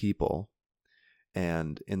one people,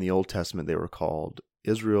 and in the Old Testament they were called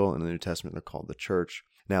Israel, and in the New Testament they're called the church.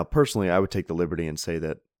 Now, personally, I would take the liberty and say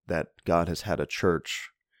that God has had a church,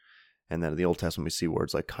 and that in the Old Testament we see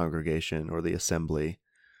words like congregation or the assembly,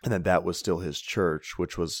 and that was still his church,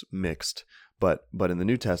 which was mixed. But in the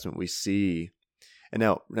New Testament we see, and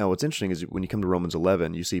now what's interesting is when you come to Romans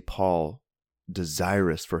 11, you see Paul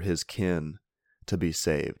desirous for his kin to be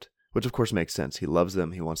saved, which of course makes sense. He loves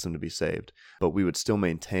them, he wants them to be saved. But we would still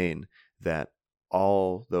maintain that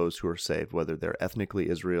all those who are saved, whether they're ethnically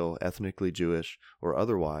Israel, ethnically Jewish, or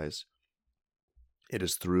otherwise, it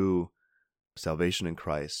is through salvation in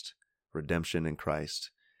Christ, redemption in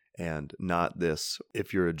Christ, and not this,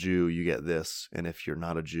 if you're a Jew, you get this, and if you're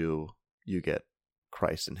not a Jew, you get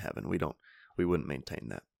Christ in heaven. We wouldn't maintain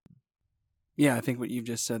that. Yeah, I think what you've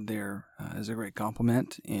just said there is a great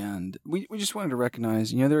compliment, and we just wanted to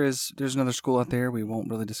recognize, there's another school out there we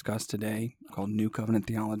won't really discuss today called New Covenant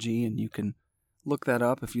Theology, and you can look that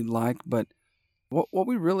up if you'd like, but what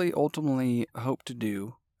we really ultimately hope to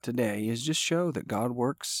do today is just show that God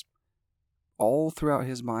works all throughout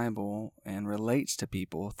His Bible and relates to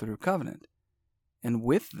people through covenant. And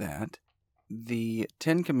with that, the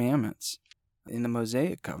Ten Commandments in the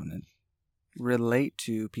Mosaic Covenant relate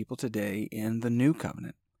to people today in the New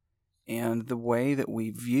Covenant. And the way that we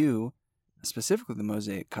view, specifically the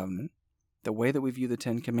Mosaic Covenant, the way that we view the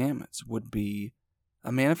Ten Commandments would be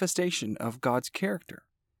a manifestation of God's character.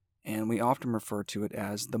 And we often refer to it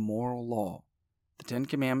as the moral law. The Ten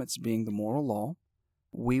Commandments being the moral law,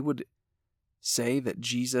 we would say that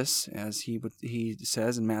Jesus, as he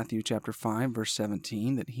says in Matthew chapter 5, verse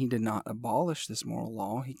 17, that He did not abolish this moral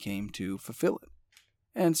law, He came to fulfill it.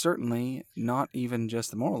 And certainly not even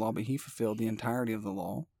just the moral law, but He fulfilled the entirety of the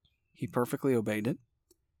law. He perfectly obeyed it,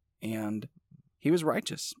 and He was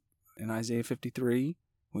righteous. In Isaiah 53,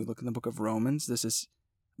 we look in the book of Romans, this is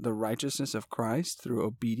the righteousness of Christ through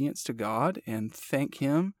obedience to God, and thank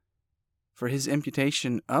Him for His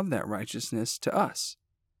imputation of that righteousness to us.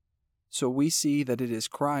 So we see that it is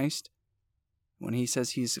Christ, when He says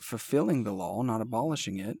He's fulfilling the law, not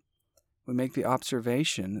abolishing it. We make the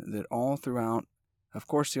observation that all throughout, of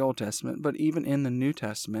course, the Old Testament, but even in the New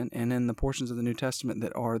Testament and in the portions of the New Testament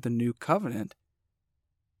that are the New Covenant,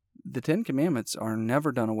 the Ten Commandments are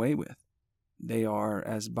never done away with. They are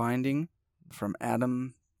as binding from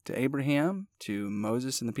Adam to Abraham, to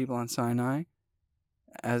Moses and the people on Sinai,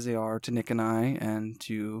 as they are to Nick and I and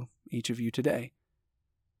to each of you today.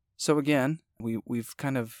 So again, we've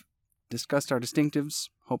kind of discussed our distinctives.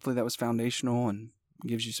 Hopefully that was foundational and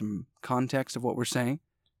gives you some context of what we're saying.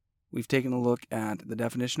 We've taken a look at the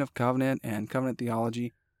definition of covenant and covenant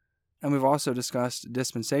theology, and we've also discussed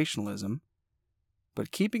dispensationalism.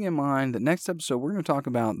 But keeping in mind that next episode we're going to talk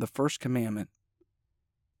about the first commandment.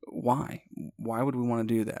 Why? Why would we want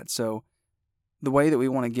to do that? So the way that we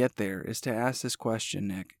want to get there is to ask this question,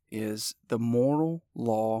 Nick, is the moral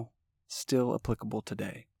law still applicable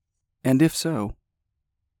today? And if so,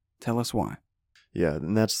 tell us why. Yeah,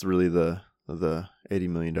 and that's really the $80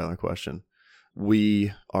 million question.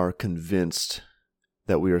 We are convinced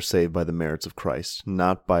that we are saved by the merits of Christ,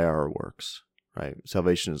 not by our works, right?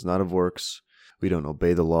 Salvation is not of works. We don't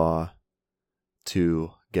obey the law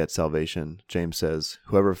to get salvation. James says,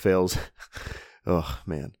 whoever fails,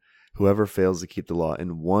 whoever fails to keep the law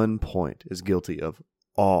in one point is guilty of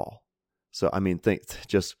all. So,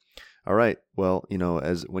 all right, well,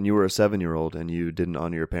 as when you were a 7-year-old and you didn't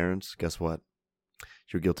honor your parents, guess what?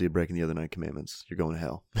 You're guilty of breaking the other 9 commandments. You're going to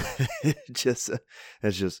hell. That's just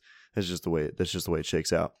the way it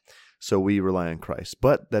shakes out. So we rely on Christ,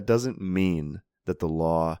 but that doesn't mean that the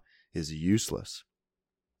law is useless.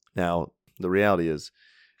 Now, the reality is,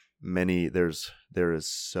 there is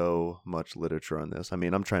so much literature on this. I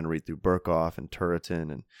mean, I'm trying to read through Berkhoff and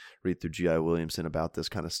Turretin and read through G.I. Williamson about this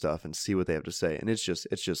kind of stuff and see what they have to say. And it's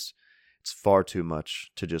far too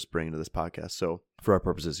much to just bring into this podcast. So for our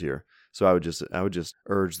purposes here, so I would just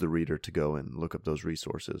urge the reader to go and look up those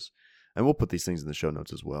resources. And we'll put these things in the show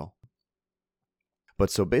notes as well.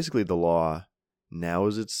 But so basically the law, now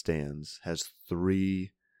as it stands, has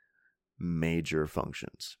 3 major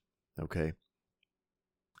functions. Okay?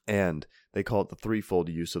 And they call it the threefold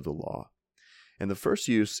use of the law. And the first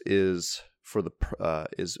use is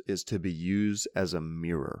is to be used as a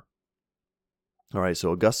mirror. All right,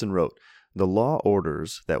 so Augustine wrote, "The law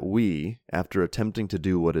orders that we, after attempting to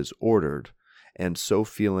do what is ordered, and so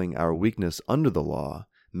feeling our weakness under the law,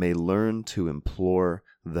 may learn to implore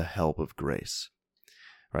the help of grace."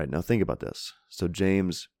 All right, now think about this. So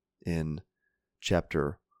James, in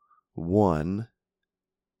chapter 1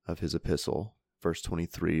 of his epistle, verse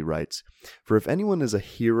 23, writes, "For if anyone is a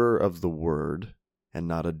hearer of the word and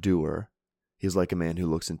not a doer, he is like a man who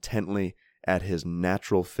looks intently at his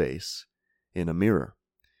natural face in a mirror.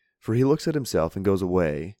 For he looks at himself and goes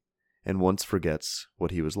away and once forgets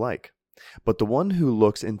what he was like. But the one who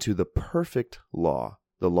looks into the perfect law,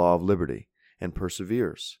 the law of liberty, and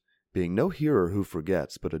perseveres, being no hearer who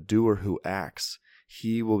forgets, but a doer who acts,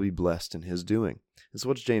 he will be blessed in his doing." And so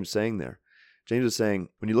what's James saying there? James is saying,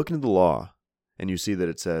 when you look into the law and you see that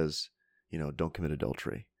it says, don't commit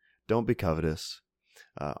adultery, don't be covetous,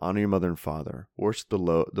 honor your mother and father, worship the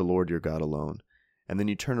Lord your God alone, and then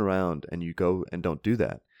you turn around and you go and don't do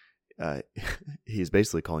that, he's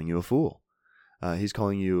basically calling you a fool. He's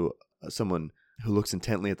calling you someone who looks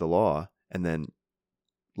intently at the law, and then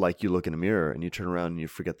like you look in a mirror and you turn around and you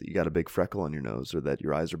forget that you got a big freckle on your nose or that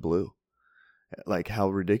your eyes are blue. Like, how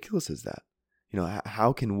ridiculous is that?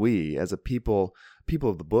 How can we, as a people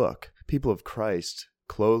of the book, people of Christ,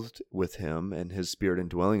 clothed with him and his Spirit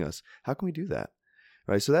indwelling us, how can we do that?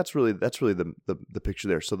 Right? So that's really the picture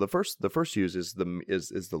there. So the first use is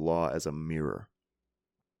the law as a mirror.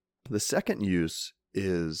 The second use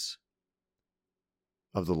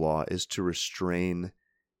of the law is to restrain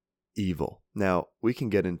evil. Now, we can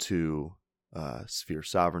get into sphere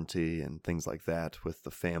sovereignty and things like that with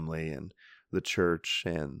the family and the church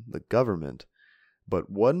and the government, but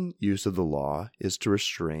one use of the law is to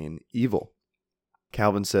restrain evil.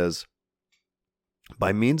 Calvin says,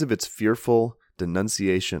 by means of its fearful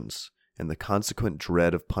denunciations and the consequent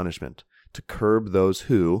dread of punishment, to curb those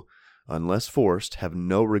who, unless forced, have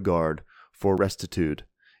no regard for rectitude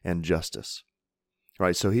and justice. All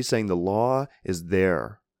right, so he's saying the law is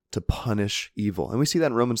there to punish evil. And we see that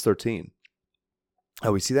in Romans 13.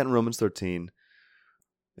 We see that in Romans 13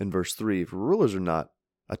 in verse 3. For rulers are not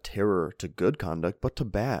a terror to good conduct, but to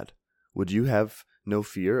bad. Would you have no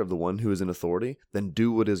fear of the one who is in authority? Then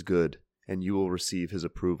do what is good, and you will receive his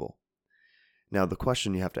approval. Now, the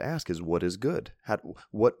question you have to ask is, what is good?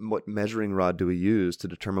 What measuring rod do we use to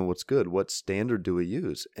determine what's good? What standard do we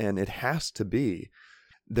use? And it has to be,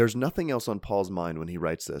 there's nothing else on Paul's mind when he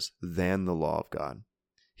writes this than the law of God.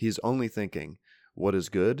 He's only thinking, what is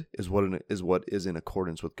good is what is in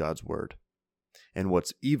accordance with God's word. And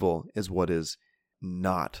what's evil is what is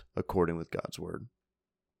not according with God's word.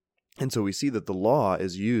 And so we see that the law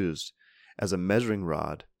is used as a measuring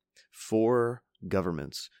rod for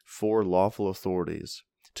governments, for lawful authorities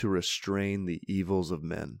to restrain the evils of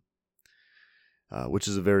men, which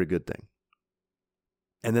is a very good thing.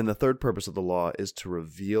 And then the third purpose of the law is to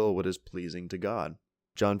reveal what is pleasing to God.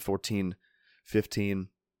 John 14:15,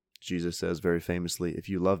 Jesus says very famously, if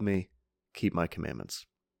you love me, keep my commandments.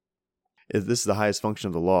 This is the highest function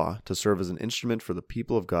of the law, to serve as an instrument for the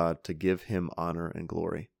people of God to give him honor and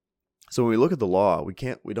glory. So when we look at the law, we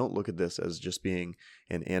don't look at this as just being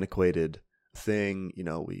an antiquated thing.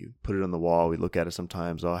 We put it on the wall, we look at it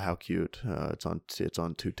sometimes, oh, how cute, it's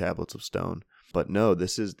on 2 tablets of stone. But no,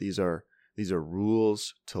 these are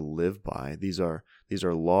rules to live by. These are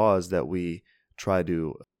laws that we try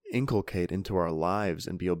to inculcate into our lives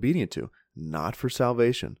and be obedient to, not for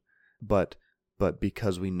salvation, but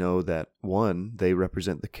because we know that, one, they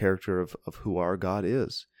represent the character of who our God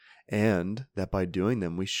is, and that by doing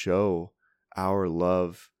them we show our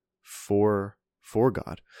love for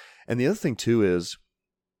God. And the other thing too is,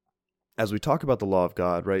 as we talk about the law of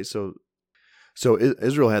God, right? So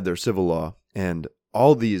Israel had their civil law, and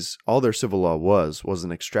all their civil law was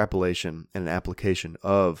an extrapolation and an application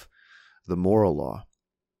of the moral law.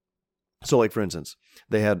 So, like for instance,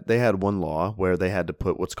 they had one law where they had to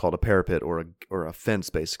put what's called a parapet or a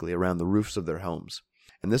fence, basically, around the roofs of their homes,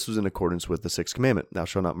 and this was in accordance with the 6th commandment: "Thou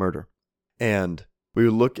shalt not murder." And we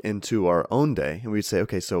would look into our own day and we'd say,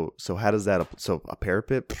 okay, so how does that? So a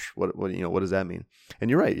parapet, what does that mean? And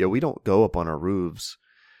you're right, we don't go up on our roofs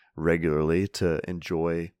regularly to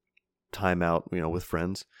enjoy time out, with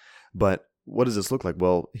friends. But what does this look like?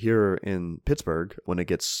 Well, here in Pittsburgh, when it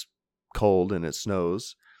gets cold and it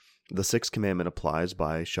snows, the 6th commandment applies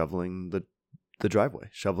by shoveling the driveway,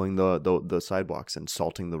 shoveling the sidewalks, and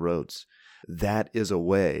salting the roads. That is a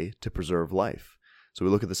way to preserve life. So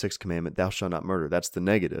we look at the 6th commandment, thou shalt not murder. That's the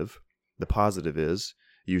negative. The positive is,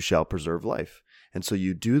 you shall preserve life. And so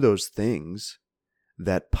you do those things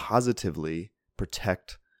that positively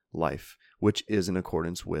protect life, which is in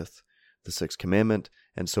accordance with the 6th commandment.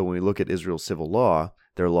 And so when we look at Israel's civil law,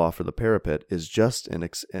 their law for the parapet is just an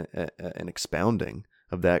expounding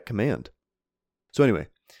of that command. So anyway,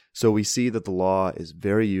 so we see that the law is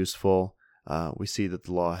very useful. We see that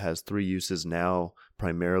the law has 3 uses now,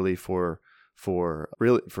 primarily for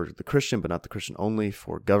the Christian, but not the Christian only,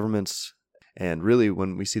 for governments. And really,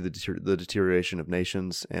 when we see the deterioration of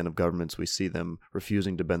nations and of governments, we see them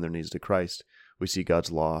refusing to bend their knees to Christ. We see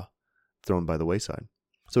God's law thrown by the wayside.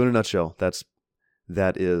 So in a nutshell,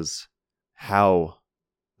 that is how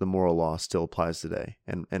the moral law still applies today,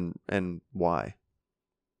 and why.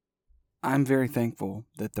 I'm very thankful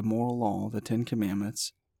that the moral law, the 10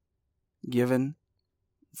 Commandments, given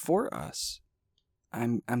for us,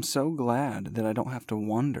 I'm so glad that I don't have to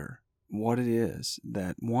wonder what it is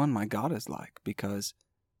that, one, my God is like, because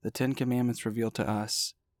the 10 Commandments reveal to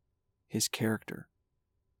us his character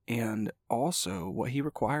and also what he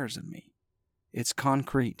requires of me. It's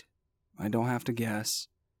concrete. I don't have to guess,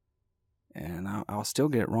 and I'll still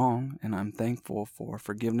get it wrong, and I'm thankful for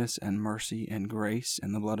forgiveness and mercy and grace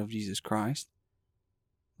in the blood of Jesus Christ.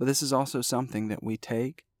 But this is also something that we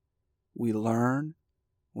take, we learn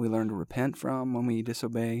to repent from when we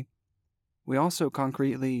disobey, we also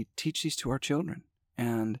concretely teach these to our children.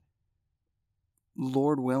 And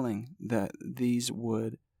Lord willing, that these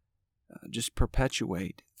would just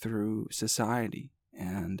perpetuate through society,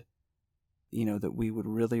 and that we would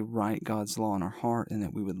really write God's law in our heart and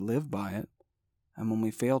that we would live by it. And when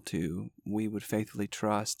we fail to, we would faithfully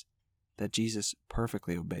trust that Jesus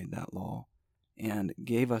perfectly obeyed that law and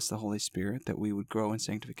gave us the Holy Spirit, that we would grow in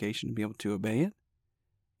sanctification to be able to obey it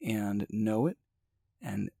and know it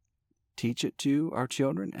and teach it to our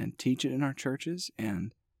children and teach it in our churches,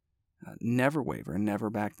 and never waver and never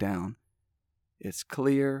back down. It's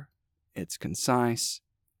clear, it's concise,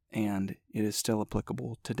 and it is still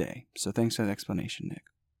applicable today. So thanks for that explanation, Nick.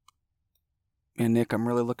 And Nick, I'm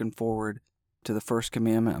really looking forward to the first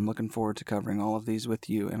commandment. I'm looking forward to covering all of these with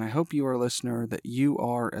you. And I hope you, our listener, that you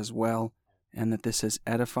are as well, and that this has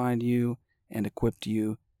edified you and equipped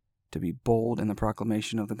you to be bold in the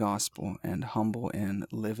proclamation of the gospel and humble in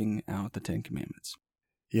living out the Ten Commandments.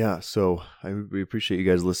 Yeah, so we appreciate you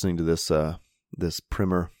guys listening to this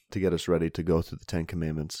primer to get us ready to go through the Ten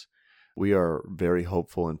Commandments. We are very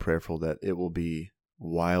hopeful and prayerful that it will be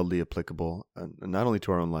wildly applicable, not only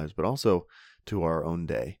to our own lives, but also to our own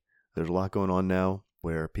day. There's a lot going on now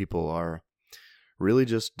where people are really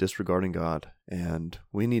just disregarding God, and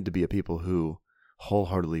we need to be a people who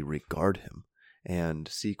wholeheartedly regard Him and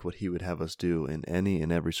seek what He would have us do in any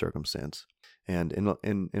and every circumstance. And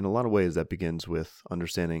in a lot of ways, that begins with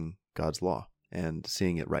understanding God's law and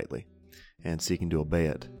seeing it rightly and seeking to obey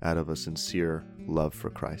it out of a sincere love for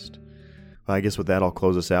Christ. I guess with that, I'll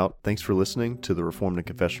close us out. Thanks for listening to the Reformed and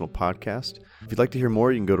Confessional podcast. If you'd like to hear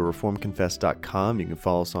more, you can go to reformedconfess.com. You can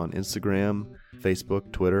follow us on Instagram,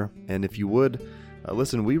 Facebook, Twitter. And if you would,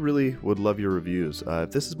 listen, we really would love your reviews.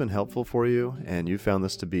 If this has been helpful for you and you found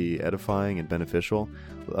this to be edifying and beneficial,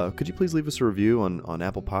 could you please leave us a review on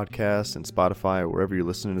Apple Podcasts and Spotify or wherever you're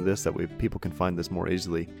listening to this? That way people can find this more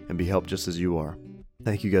easily and be helped just as you are.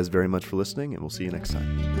 Thank you guys very much for listening, and we'll see you next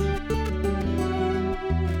time.